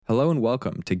Hello and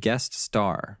welcome to Guest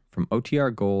Star from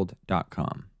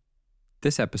OTRGold.com.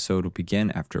 This episode will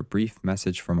begin after a brief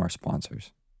message from our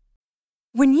sponsors.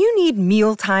 When you need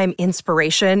mealtime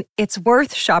inspiration, it's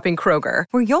worth shopping Kroger,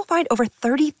 where you'll find over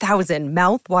 30,000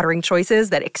 mouth-watering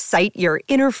choices that excite your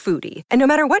inner foodie. And no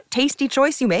matter what tasty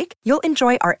choice you make, you'll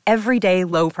enjoy our everyday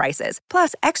low prices,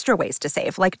 plus extra ways to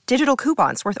save, like digital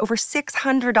coupons worth over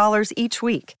 $600 each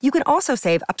week. You can also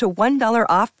save up to $1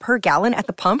 off per gallon at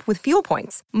the pump with fuel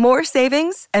points. More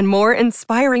savings and more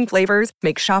inspiring flavors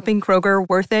make shopping Kroger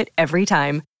worth it every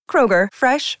time. Kroger,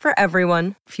 fresh for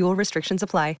everyone. Fuel restrictions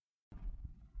apply.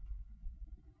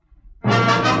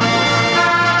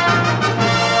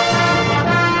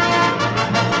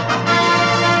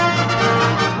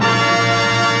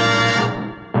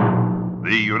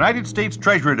 The United States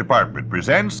Treasury Department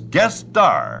presents Guest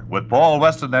Star with Paul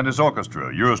Weston and his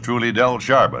orchestra, yours truly, Del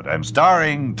Sharbutt, and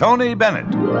starring Tony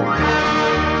Bennett.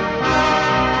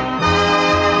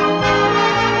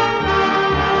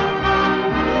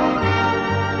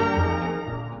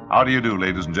 How do you do,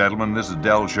 ladies and gentlemen? This is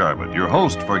Del Sharbutt, your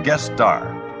host for Guest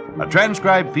Star, a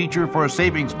transcribed feature for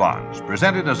savings bonds,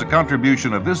 presented as a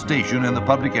contribution of this station in the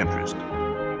public interest.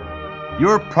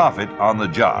 Your profit on the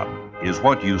job is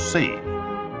what you save.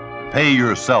 Pay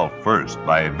yourself first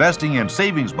by investing in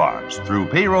savings bonds through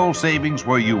payroll savings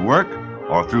where you work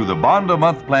or through the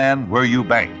bond-a-month plan where you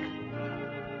bank.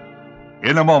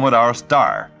 In a moment, our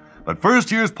star. But first,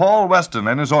 here's Paul Weston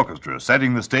and his orchestra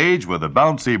setting the stage with a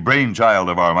bouncy brainchild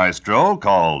of our maestro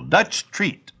called Dutch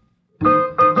Treat.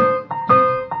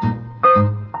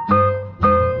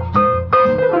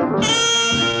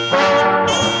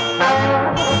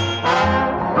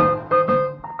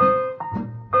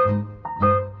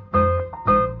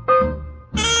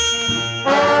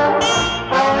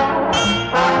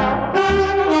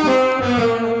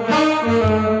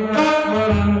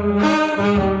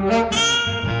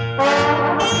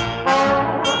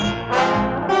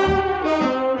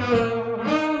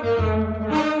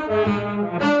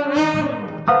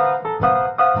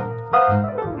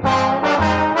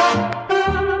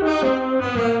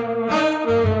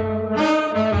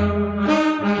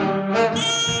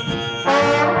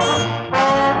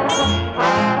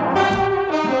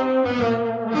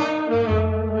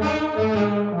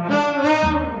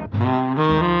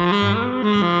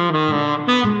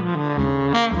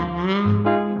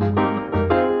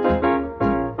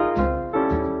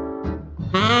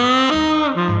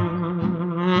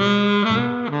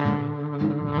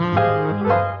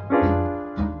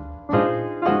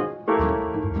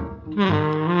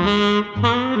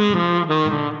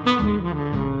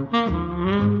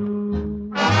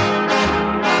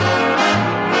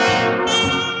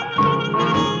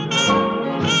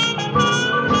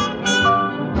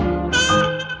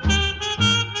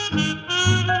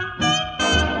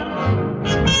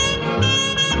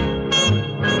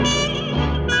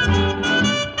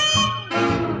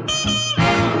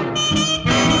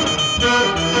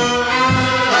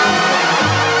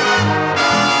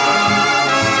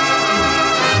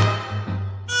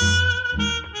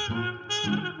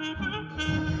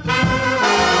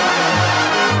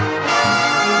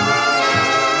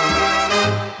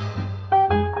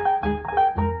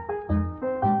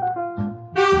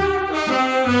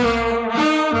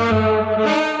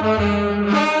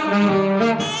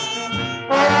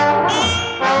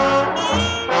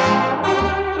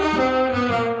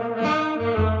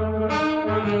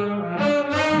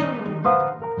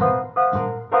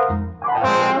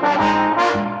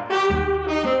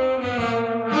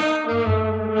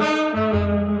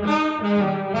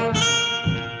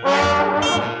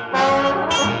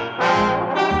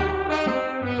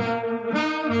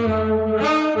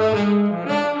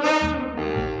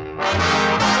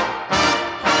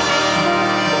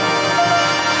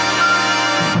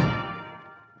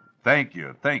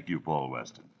 Thank you, Paul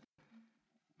Weston.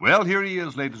 Well, here he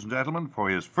is, ladies and gentlemen, for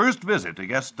his first visit to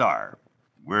Guest Star.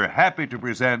 We're happy to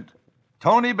present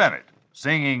Tony Bennett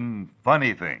singing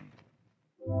Funny Thing.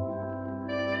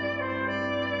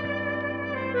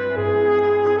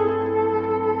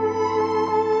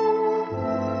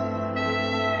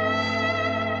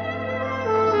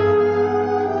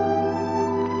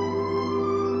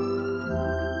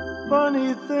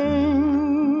 Funny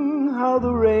thing, how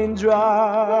the raindrops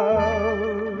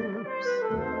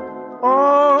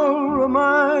all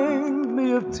remind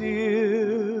me of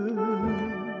tears.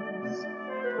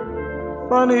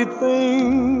 Funny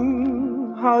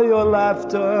thing, how your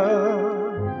laughter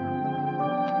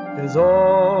is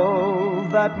all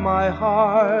that my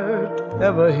heart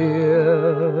ever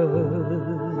hears.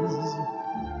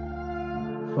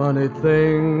 Funny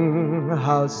thing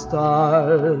how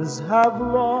stars have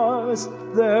lost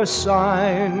their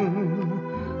shine,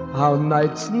 how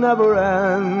nights never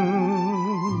end,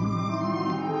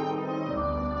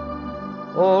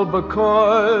 all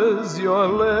because your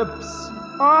lips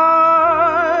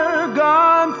are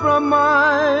gone from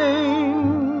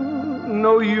mine.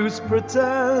 No use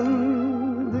pretending.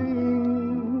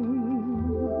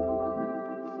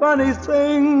 Funny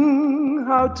thing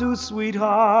how two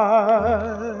sweethearts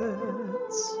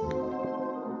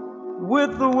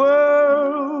with the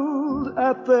world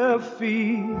at their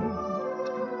feet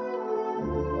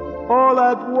all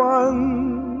at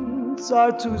once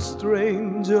are two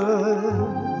strangers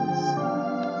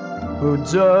who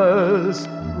just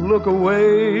look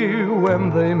away when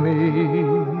they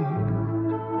meet.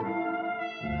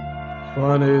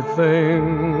 Funny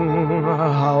thing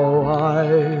how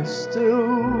I still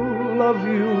love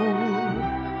you,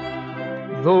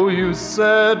 though you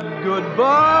said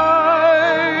goodbye.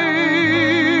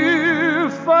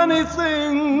 Funny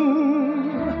thing,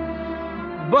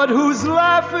 but who's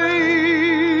laughing?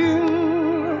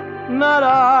 Not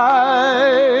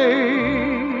I.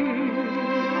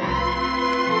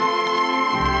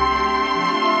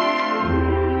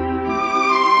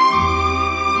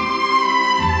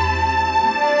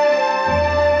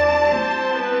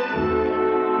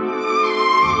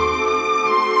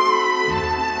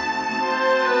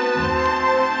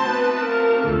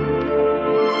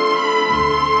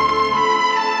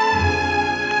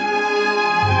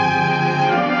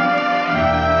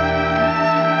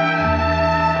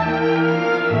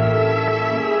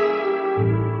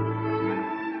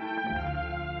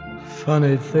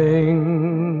 Funny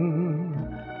thing,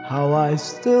 how I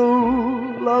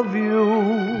still love you,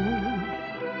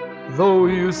 though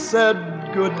you said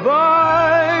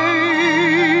goodbye.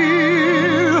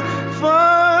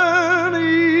 Funny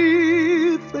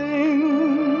thing,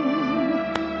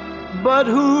 but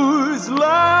who's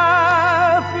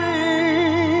laughing?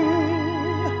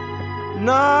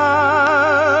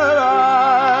 Not I.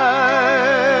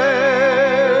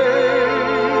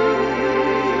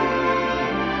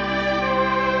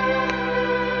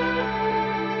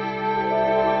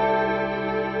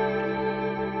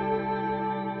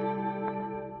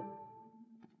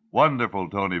 Wonderful,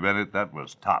 Tony Bennett. That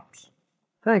was tops.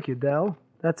 Thank you, Del.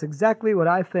 That's exactly what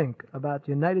I think about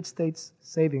United States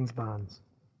savings bonds.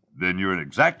 Then you're in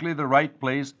exactly the right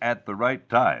place at the right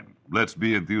time. Let's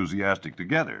be enthusiastic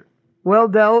together. Well,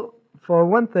 Del, for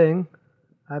one thing,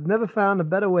 I've never found a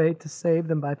better way to save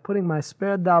than by putting my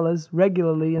spare dollars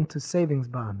regularly into savings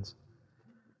bonds.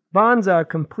 Bonds are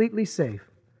completely safe.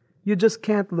 You just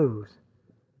can't lose.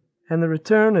 And the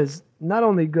return is not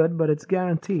only good, but it's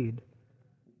guaranteed.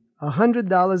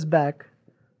 $100 back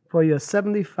for your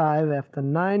 $75 after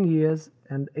 9 years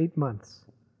and 8 months.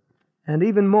 And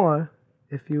even more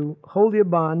if you hold your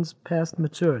bonds past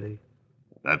maturity.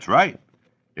 That's right.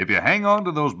 If you hang on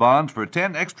to those bonds for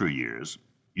 10 extra years,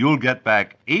 you'll get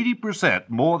back 80%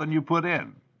 more than you put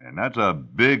in. And that's a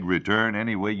big return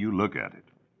any way you look at it.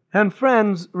 And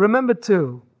friends, remember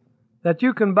too, that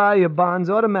you can buy your bonds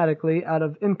automatically out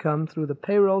of income through the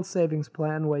payroll savings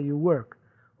plan where you work,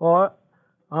 or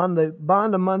on the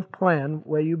bond-a-month plan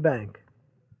where you bank.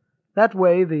 That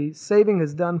way, the saving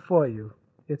is done for you.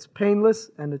 It's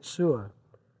painless and it's sure.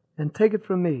 And take it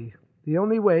from me, the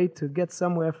only way to get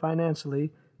somewhere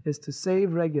financially is to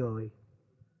save regularly,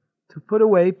 to put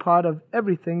away part of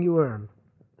everything you earn.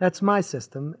 That's my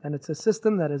system, and it's a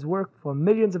system that has worked for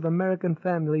millions of American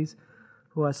families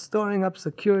who are storing up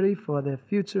security for their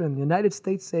future in United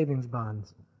States savings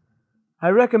bonds. I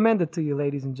recommend it to you,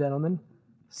 ladies and gentlemen.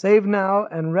 Save now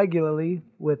and regularly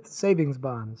with savings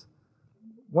bonds,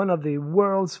 one of the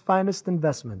world's finest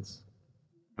investments.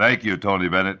 Thank you, Tony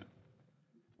Bennett.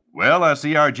 Well, I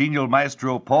see our genial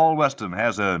maestro Paul Weston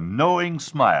has a knowing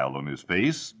smile on his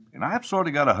face, and I've sort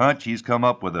of got a hunch he's come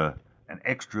up with an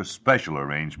extra special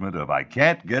arrangement of I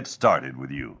Can't Get Started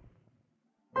with You.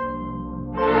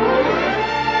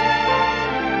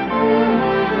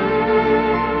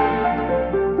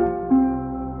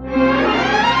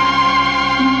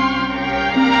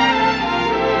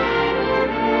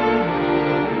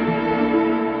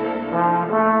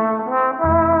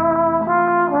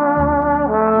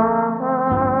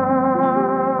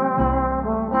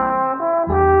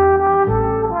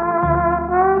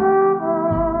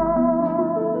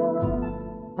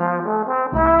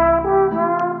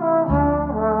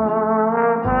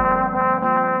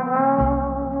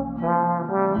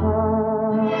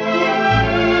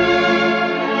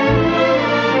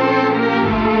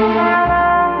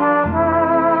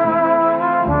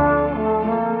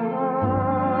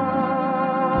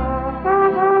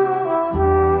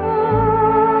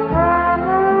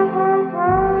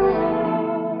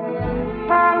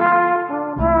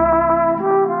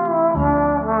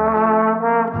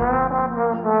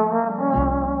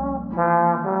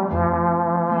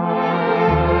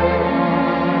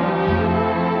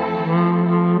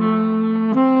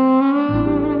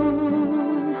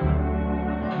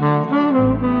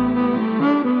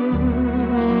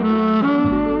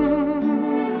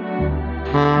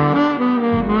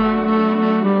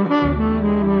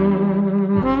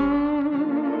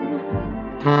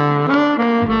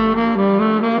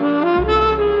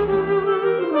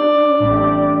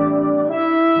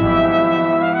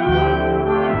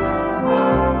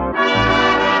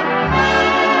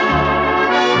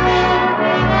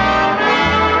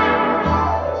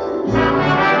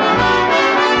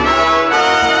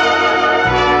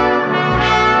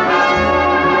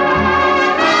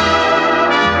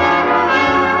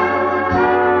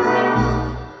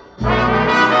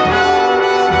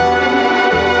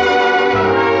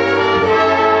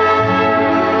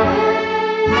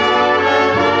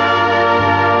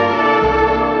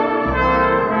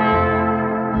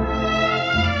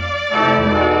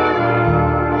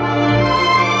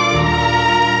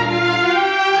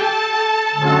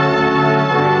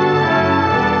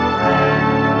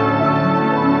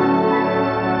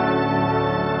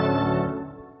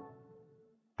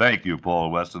 Thank you,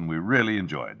 Paul Weston. We really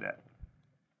enjoyed that.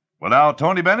 Well, now,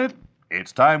 Tony Bennett,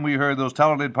 it's time we heard those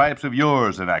talented pipes of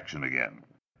yours in action again.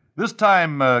 This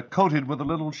time coated with a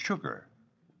little sugar.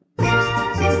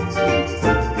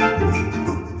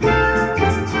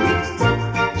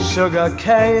 Sugar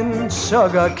cane,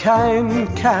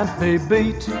 can't be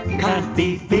beat. Can't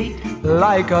be beat.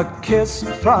 Like a kiss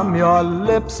from your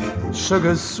lips,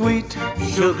 sugar's sweet.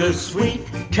 Sugar sweet.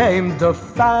 Came the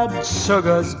fad,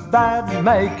 sugar's bad,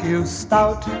 make you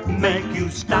stout. Make you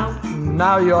stout.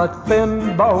 Now you're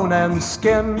thin, bone and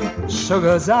skin,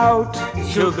 sugar's out.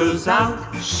 Sugar's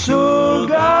out.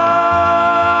 Sugar,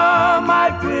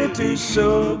 my pretty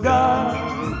sugar.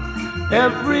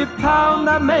 Every pound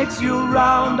that makes you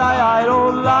round, I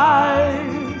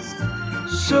idolize.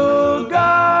 Sugar,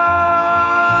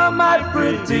 my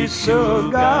pretty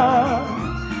sugar.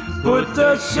 Put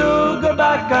the sugar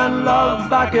back and love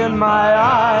back in my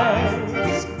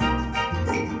eyes.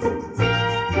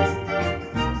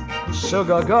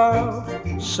 Sugar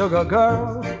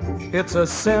girl, it's a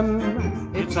sin.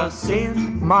 It's a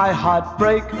sin. My heart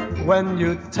break when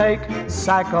you take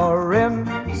saccharin.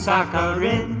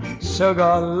 Saccharin.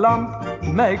 Sugar lump,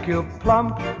 make you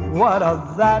plump. What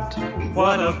of that?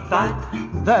 What of that?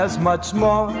 There's much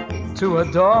more to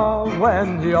adore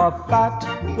when you're fat.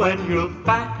 When you're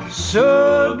fat.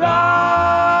 Sugar,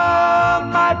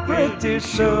 my pretty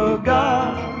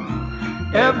sugar.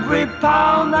 Every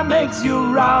pound that makes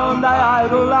you round, I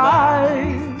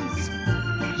idolize.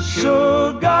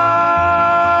 Sugar,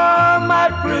 my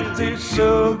pretty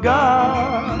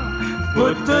sugar.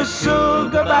 Put the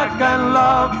sugar back and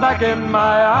love back in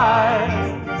my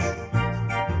eyes.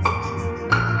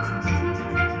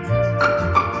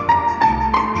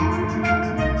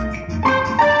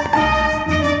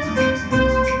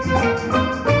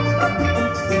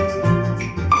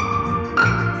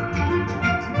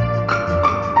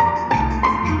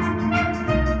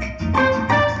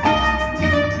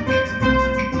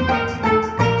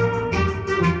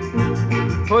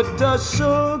 Put the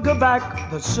sugar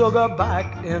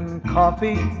back in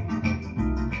coffee,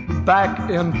 back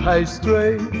in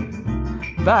pastry,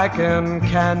 back in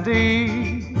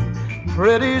candy.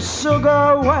 Pretty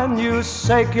sugar when you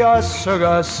shake your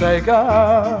sugar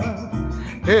shaker.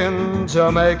 In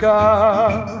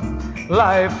Jamaica,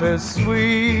 life is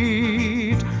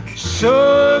sweet.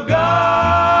 Sugar,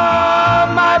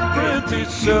 my pretty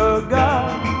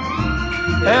sugar.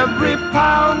 Every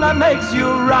pound that makes you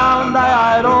round,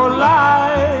 I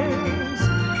idolize.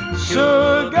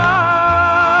 Sugar,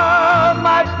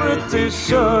 my pretty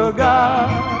sugar.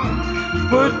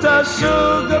 Put the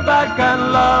sugar back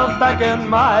and love back in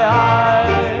my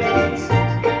eyes.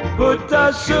 Put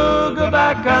the sugar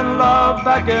back and love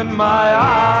back in my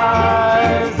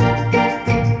eyes.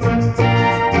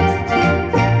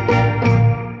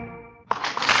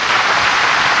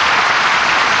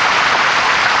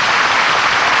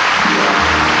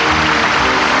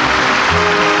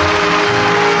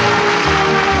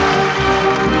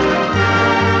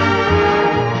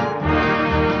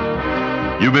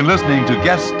 You've been listening to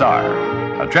Guest Star,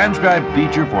 a transcribed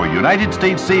feature for United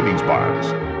States Savings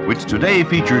Bonds, which today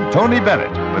featured Tony Bennett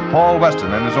with Paul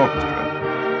Weston and his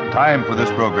orchestra. Time for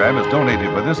this program is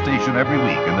donated by this station every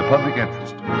week in the public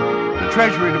interest. The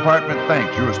Treasury Department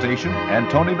thanks your station and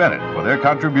Tony Bennett for their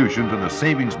contribution to the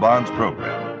Savings Bonds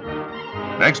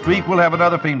program. Next week, we'll have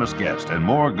another famous guest and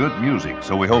more good music,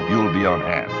 so we hope you'll be on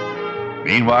hand.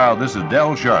 Meanwhile, this is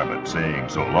Del Sharbutt saying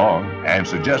so long and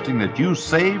suggesting that you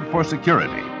save for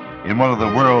security in one of the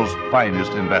world's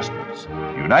finest investments,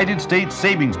 United States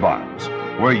Savings Bonds,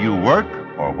 where you work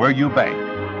or where you bank.